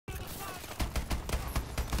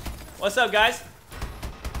What's up, guys?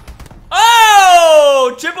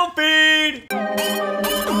 Oh! Triple feed!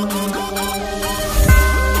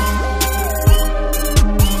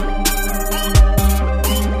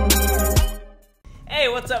 Hey,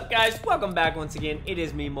 what's up, guys? Welcome back once again. It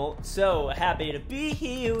is me, Molt. So happy to be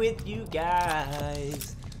here with you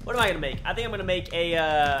guys. What am I gonna make? I think I'm gonna make a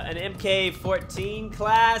an MK14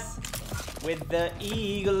 class with the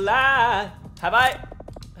eagle eye. Have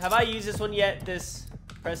I used this one yet? This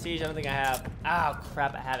prestige? I don't think I have. Oh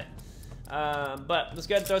crap, I haven't. But let's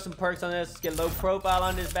go ahead and throw some perks on this. Let's get low profile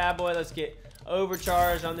on this bad boy. Let's get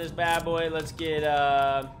overcharged on this bad boy. Let's get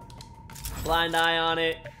blind eye on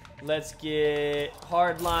it. Let's get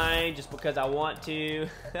hardline just because I want to.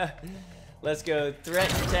 Let's go threat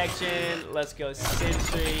detection. Let's go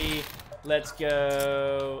sentry. Let's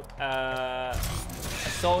go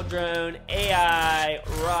assault drone, AI,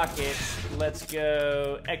 rockets. Let's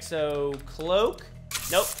go exo cloak.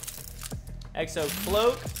 Nope. Exo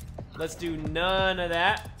cloak. Let's do none of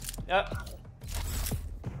that. Yep.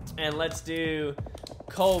 And let's do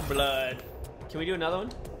cold blood. Can we do another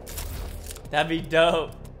one? That'd be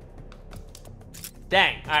dope.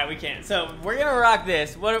 Dang. All right, we can't. So we're gonna rock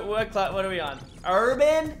this. What are we on?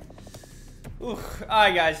 Urban. Ooh. All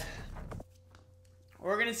right, guys.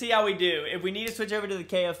 We're gonna see how we do. If we need to switch over to the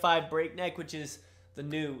KF5 breakneck, which is the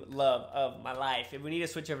new love of my life, if we need to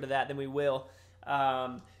switch over to that, then we will.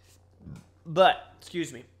 But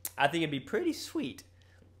excuse me, I think it'd be pretty sweet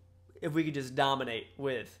if we could just dominate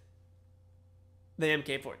with the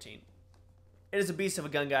MK14. It is a beast of a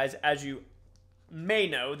gun, guys. As you may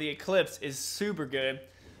know, the Eclipse is super good.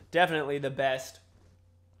 Definitely the best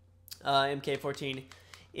MK14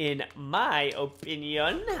 in my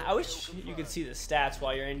opinion. I wish you could see the stats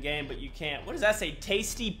while you're in game, but you can't. What does that say?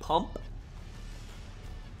 Tasty pump?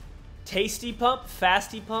 Tasty pump?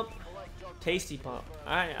 Fasty pump? Tasty pump.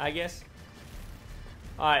 Alright, I guess.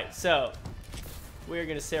 Alright, so we're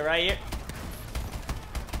gonna sit right here.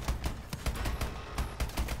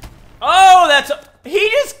 Oh, that's... He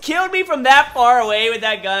just killed me from that far away with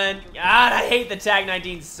that gun. God, I hate the TAC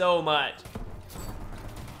 19 so much.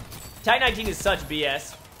 TAC 19 is such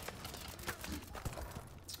BS.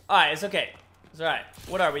 Alright, it's okay. It's alright.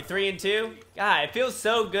 What are we, 3 and 2? God, it feels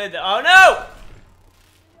so good. Oh, no!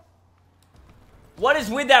 What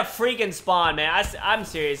is with that freaking spawn, man? I'm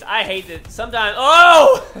serious. I hate that sometimes.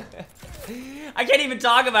 Oh! I can't even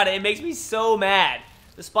talk about it. It makes me so mad.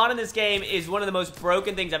 The spawn in this game is one of the most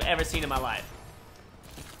broken things I've ever seen in my life.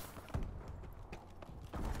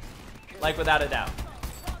 Like, without a doubt.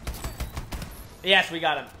 Yes, we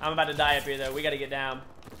got him. I'm about to die up here, though. We gotta get down.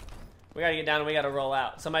 We gotta get down and we gotta roll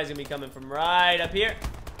out. Somebody's gonna be coming from right up here.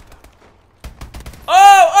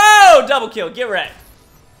 Oh! Oh! Double kill. Get wrecked.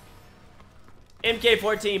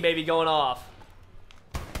 MK14, baby, going off.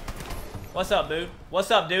 What's up, dude? What's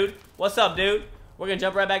up, dude? What's up, dude? We're gonna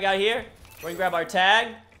jump right back out here. We're gonna grab our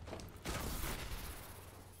tag.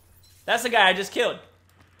 That's the guy I just killed.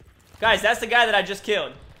 Guys, that's the guy that I just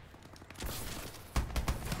killed.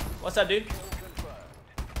 What's up, dude?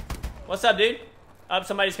 What's up, dude? Up,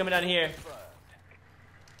 somebody's coming down here.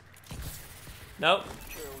 Nope.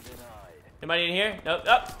 Anybody in here? Nope.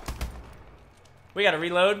 Up. We gotta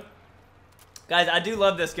reload. Guys, I do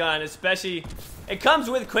love this gun, especially... It comes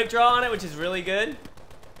with quick draw on it, which is really good.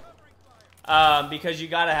 Because you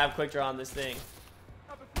gotta have quick draw on this thing.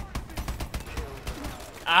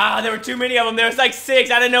 Ah, there were too many of them. There was like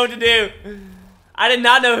 6. I didn't know what to do. I did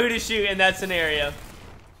not know who to shoot in that scenario.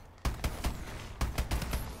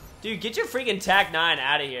 Dude, get your freaking TAC 9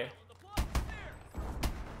 out of here.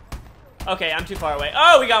 Okay, I'm too far away.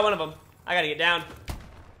 Oh, we got one of them. I gotta get down.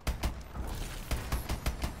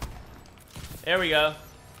 There we go.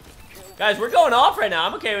 Guys, we're going off right now.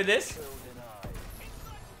 I'm okay with this.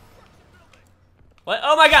 What?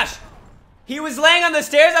 Oh my gosh. He was laying on the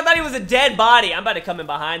stairs. I thought he was a dead body. I'm about to come in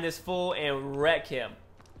behind this fool and wreck him.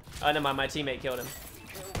 Oh, never mind. My teammate killed him.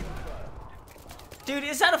 Dude,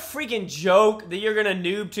 is that a freaking joke that you're gonna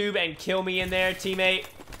noob tube and kill me in there, teammate?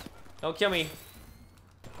 Don't kill me.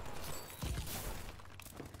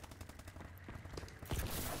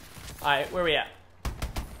 Alright, where we at?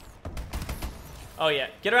 Oh yeah,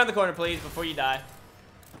 get around the corner please before you die.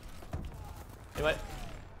 Hey, what?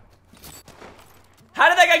 How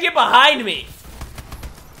did that guy get behind me?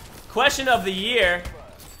 Question of the year.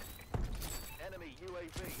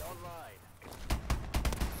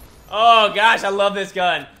 Oh gosh, I love this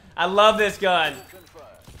gun. I love this gun.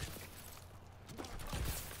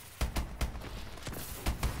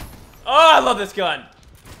 Oh, I love this gun.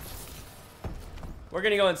 We're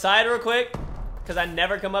gonna go inside real quick, because I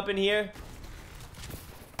never come up in here.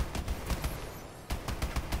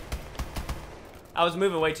 I was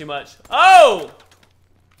moving way too much. Oh!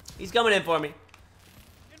 He's coming in for me.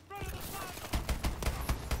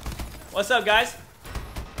 What's up, guys?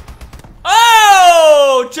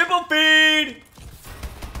 Oh! Triple feed!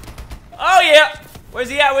 Oh, yeah.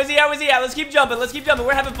 Where's he at? Where's he at? Where's he at? Let's keep jumping. Let's keep jumping.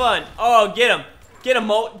 We're having fun. Oh, get him. Get him,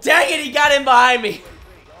 Molt. Dang it, he got in behind me.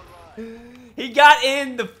 He got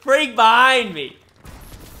in the freak behind me.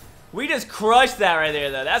 We just crushed that right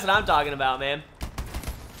there, though. That's what I'm talking about, man.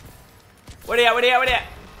 Where they at? Where they at? Where they at?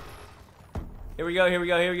 Here we go. Here we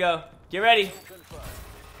go. Here we go. Get ready.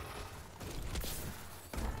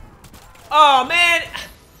 Oh, man.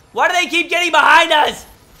 Why do they keep getting behind us?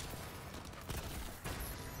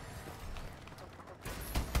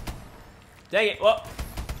 Dang it. Whoa.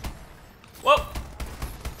 Whoa.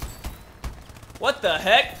 What the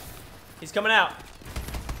heck? He's coming out.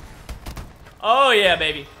 Oh, yeah,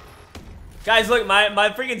 baby. Guys, look.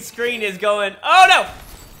 My freaking screen is going. Oh, no.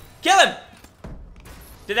 Kill him.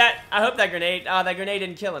 Did that? I hope that grenade. Oh, that grenade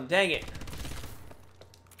didn't kill him. Dang it.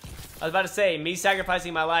 I was about to say, me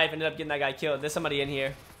sacrificing my life ended up getting that guy killed. There's somebody in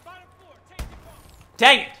here.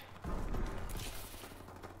 Dang it.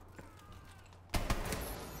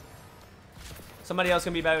 Somebody else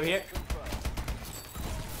gonna be back over here.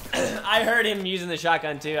 I heard him using the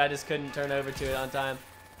shotgun too. I just couldn't turn over to it on time.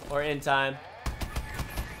 Or in time.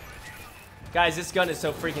 Guys, this gun is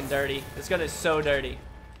so freaking dirty. This gun is so dirty.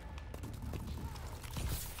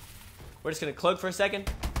 We're just gonna cloak for a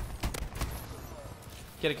second.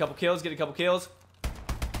 Get a couple kills, get a couple kills.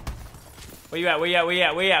 Where you at? Where you at? Where you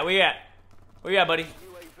at? Where you at? Where you at? Where you at, buddy?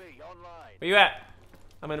 Where you at?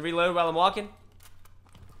 I'm gonna reload while I'm walking.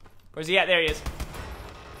 Where's he at? There he is.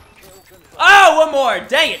 Oh, one more.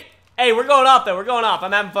 Dang it. Hey, we're going off, though. We're going off.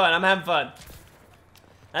 I'm having fun. I'm having fun.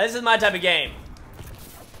 Now, this is my type of game.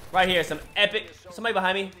 Right here. Some epic... Somebody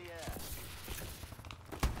behind me.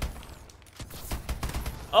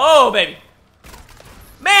 Oh, baby.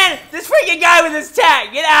 Man, this freaking guy with his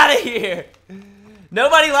tack. Get out of here.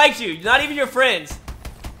 Nobody likes you. Not even your friends.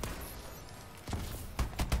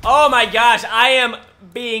 Oh, my gosh. I am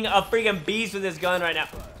being a freaking beast with this gun right now.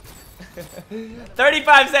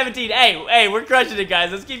 35-17. Hey, we're crushing it,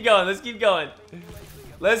 guys. Let's keep going. Let's keep going.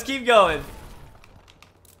 Let's keep going.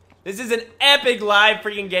 This is an epic live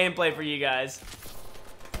freaking gameplay for you guys.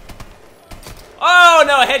 Oh,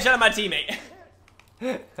 no. A headshot of my teammate.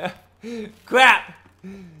 Crap.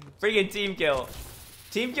 Freaking team kill.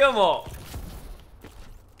 Team kill more.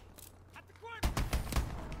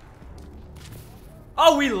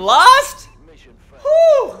 Oh, we lost?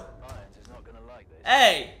 Whew.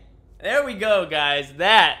 Hey. There we go, guys.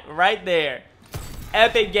 That right there.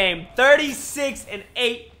 Epic game.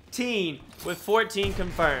 36-18 with 14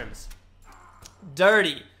 confirms.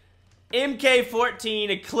 Dirty. MK14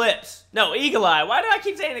 Eclipse. No, Eagle Eye. Why do I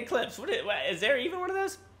keep saying Eclipse? What is there even one of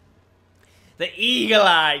those? The Eagle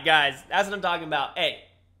Eye, guys. That's what I'm talking about. Hey,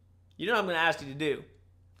 you know what I'm going to ask you to do.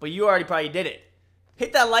 But you already probably did it.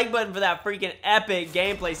 Hit that like button for that freaking epic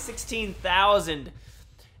gameplay. 16,000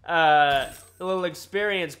 little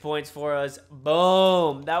experience points for us.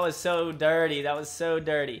 Boom. That was so dirty. That was so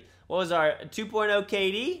dirty. What was our 2.0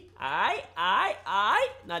 KD? Aight.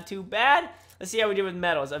 Not too bad. Let's see how we did with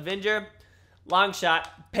medals. Avenger, long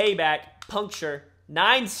shot, payback, puncture,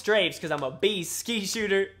 9 strafes because I'm a beast, ski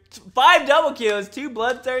shooter, 5 double kills, 2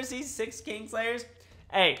 bloodthirsties, 6 kingslayers.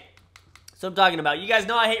 Hey, so I'm talking about. You guys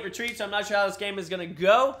know I hate retreat, so I'm not sure how this game is going to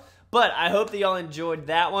go, but I hope that y'all enjoyed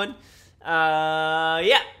that one.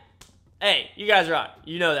 Yeah. Hey, you guys rock.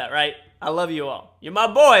 You know that, right? I love you all. You're my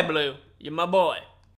boy, Blue. You're my boy.